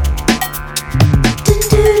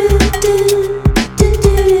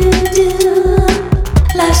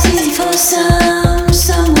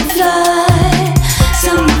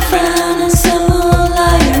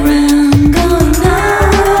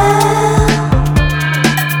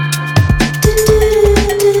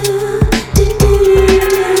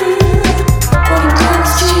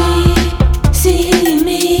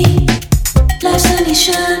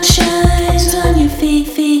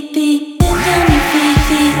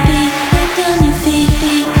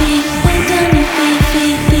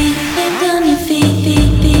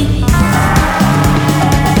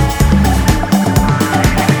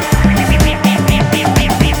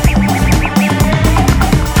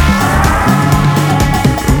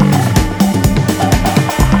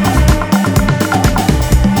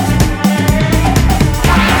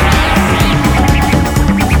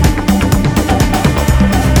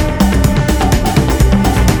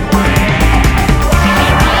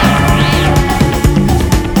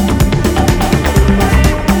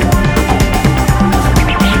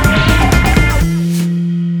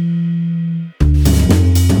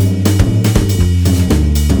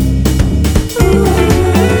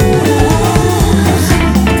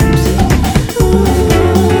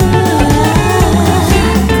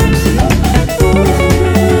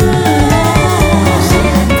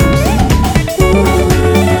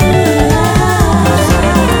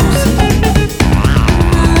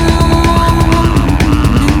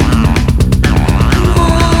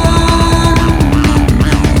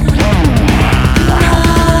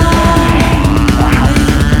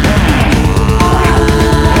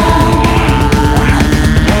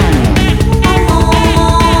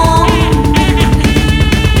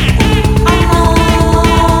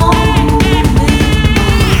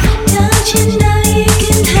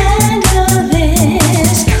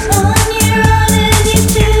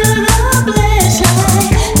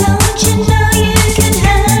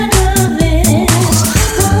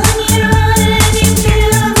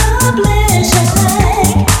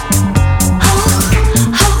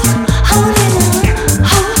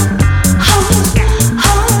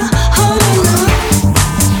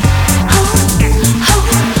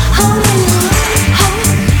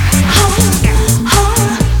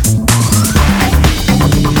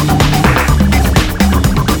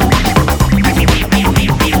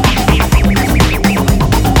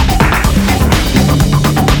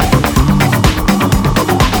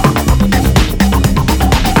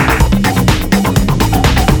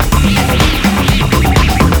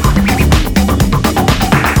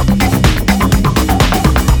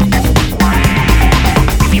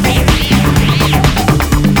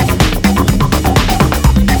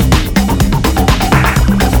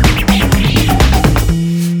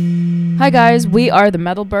 guys, we are the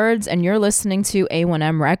Metal Byrds, and you're listening to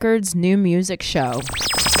A1M Records' new music show.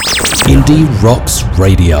 Indie Rocks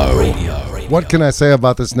Radio. What can I say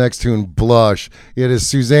about this next tune, Blush? It is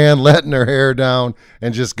Suzanne letting her hair down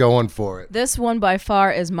and just going for it. This one by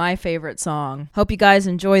far is my favorite song. Hope you guys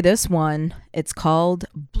enjoy this one. It's called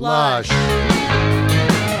Blush.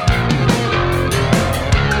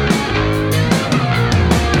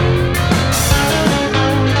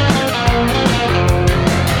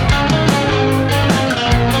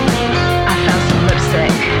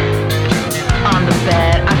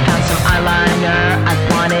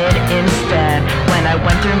 I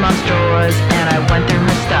went through mom's drawers and I went through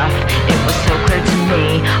her stuff. It was so clear to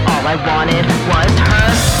me, all I wanted was her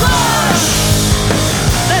blush.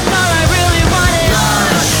 That's all I really wanted.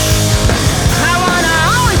 Blush. I wanna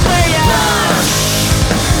always wear you. Blush.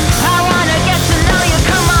 I wanna get to know you.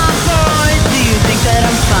 Come on, boys, do you think that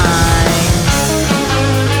I'm fine?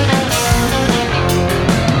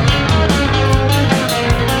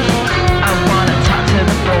 I wanna talk to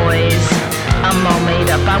the boys. I'm all made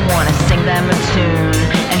up, I wanna sing them a tune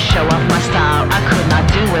and show off my style. I could not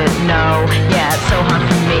do it, no. Yeah, it's so hard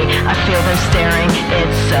for me. I feel them staring.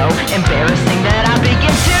 It's so embarrassing that I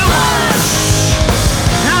begin to blush.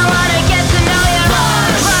 I wanna get to know you.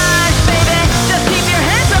 Blush, baby. Just keep your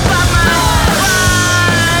hands above my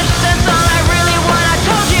blush. That's all I really want. I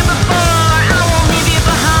told you before. I won't leave you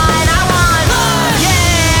behind. I want blush.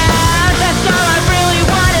 Yeah, that's all I really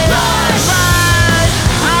wanted. Blush.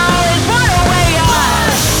 I always wanna wear you.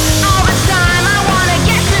 All the time I wanna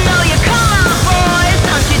get to know you. Come on, boys.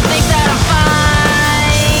 Don't you think that I'm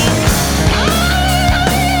fine?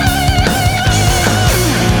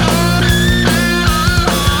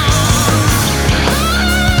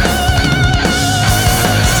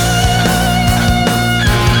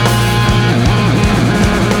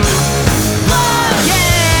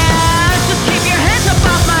 Yeah, just keep your hands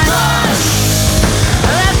above my blush.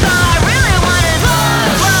 That's all I really wanted.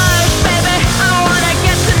 Blush, baby. I wanna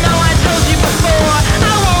get to know. I told you before.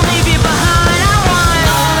 I won't leave you behind. I want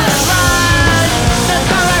blush. That's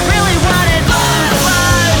all I really wanted. Blush,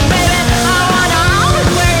 baby. I wanna always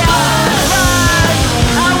wear you. Blush.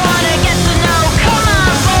 I wanna get to know. Come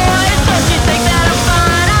on, boys. Don't you think that I'm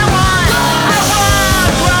fine? I want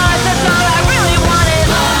blush. That's all I really wanted.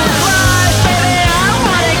 Blush, baby. I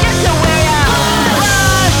wanna get to wear you.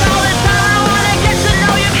 Blush. All the time I wanna get to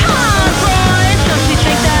know you. Come on, boys. Don't you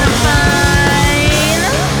think that I'm fine?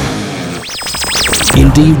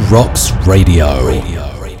 Indie Rocks Radio.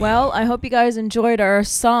 Well, I hope you guys enjoyed our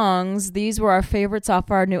songs. These were our favorites off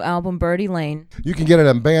our new album, Birdie Lane. You can get it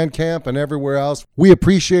on Bandcamp and everywhere else. We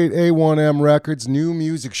appreciate A1M Records' new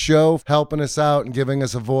music show helping us out and giving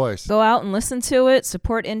us a voice. Go out and listen to it,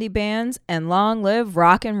 support indie bands, and long live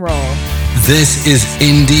rock and roll. This is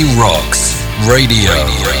Indie Rocks Radio.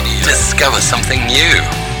 Discover something new.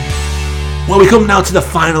 Well, we come now to the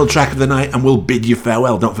final track of the night and we'll bid you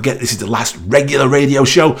farewell. Don't forget, this is the last regular radio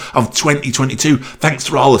show of 2022. Thanks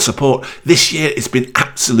for all the support. This year it's been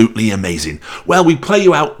absolutely amazing. Well, we play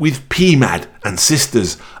you out with PMAD and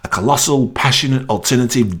Sisters, a colossal, passionate,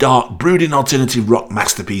 alternative, dark, brooding alternative rock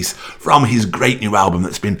masterpiece from his great new album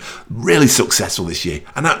that's been really successful this year.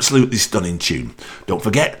 An absolutely stunning tune. Don't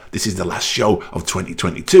forget, this is the last show of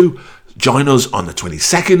 2022. Join us on the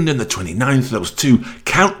 22nd and the 29th, those two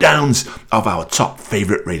countdowns of our top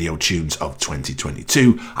favourite radio tunes of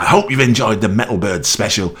 2022. I hope you've enjoyed the Metal Byrds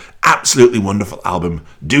special. Absolutely wonderful album.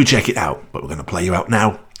 Do check it out. But we're going to play you out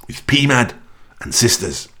now with PMAD and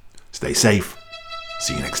Sisters. Stay safe.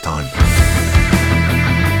 See you next time.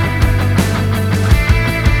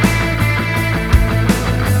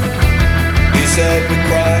 You said we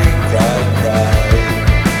cry, cry,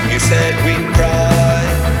 cry. You said we cry.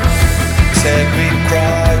 Said we'd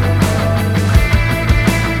cry.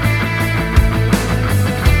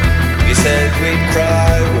 You said we'd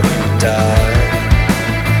cry when we die.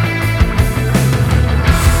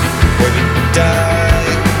 When we die,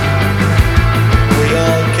 we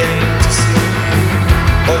all came to see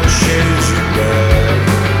what shoes you wear,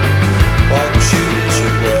 what shoes you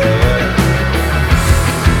wear.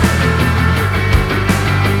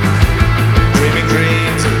 Dreaming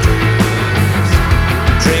dreams and dreams,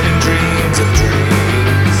 dreaming dreams of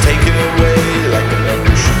dreams, taken away like an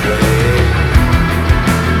ocean wave.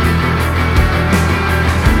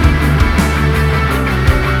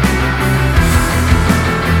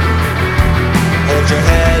 Hold your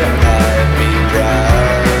head up high and be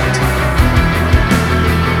proud.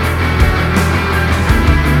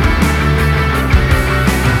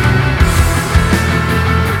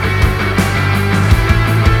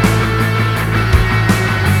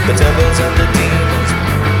 The devils and the demons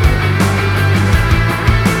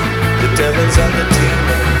devils and the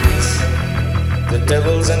demons, the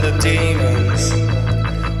devils and the demons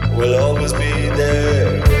will always be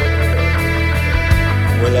there,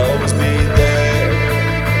 will always be there.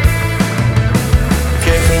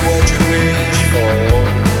 Careful what you wish for,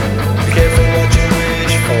 careful what you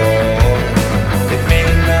wish for, it may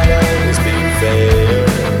not always be fair.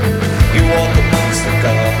 You walk amongst the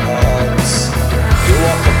gods, you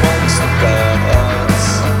walk amongst the gods,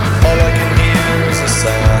 all I can hear is a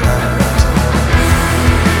sound.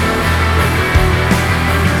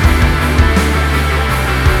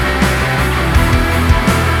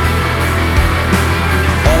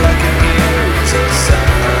 All I can hear is a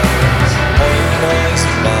sound. White noise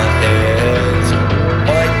in my head,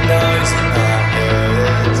 white noise in my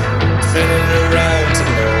head, spinning around to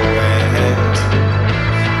no end.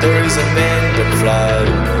 There is an end and fly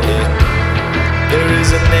away. There is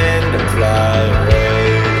an end and fly away.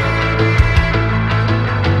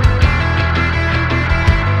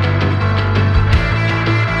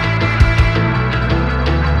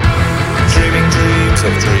 Dreaming dreams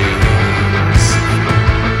of dreams.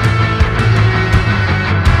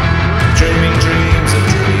 Dreaming dreams of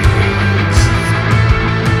dreams.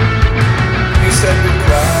 You said we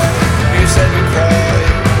cry, you said we cry,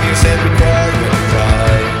 you said we cry when we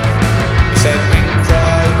cry. You said we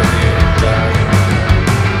cry when you die.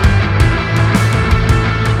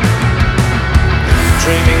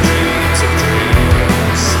 Dreaming dreams of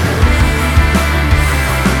dreams.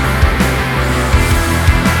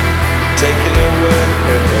 Taken away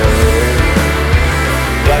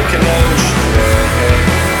like an ocean wave,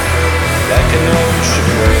 like an ocean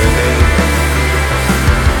wave.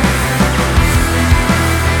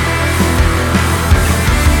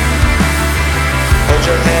 Hold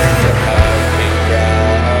your hand and help me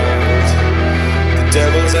out. The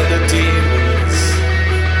devils and the demons,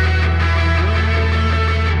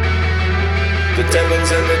 the devils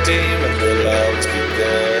and the demons will always be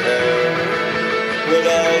there, will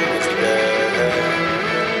always be there,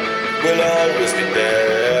 will always be there.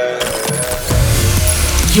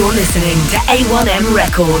 You're listening to A1M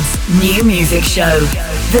Records New Music Show.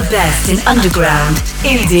 The best in underground,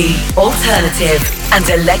 indie, alternative, and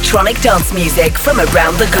electronic dance music from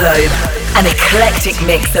around the globe. An eclectic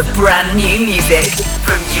mix of brand new music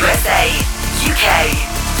from USA, UK,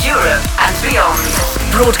 Europe, and beyond.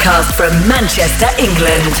 Broadcast from Manchester,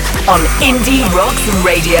 England on Indie Rocks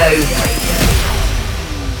Radio.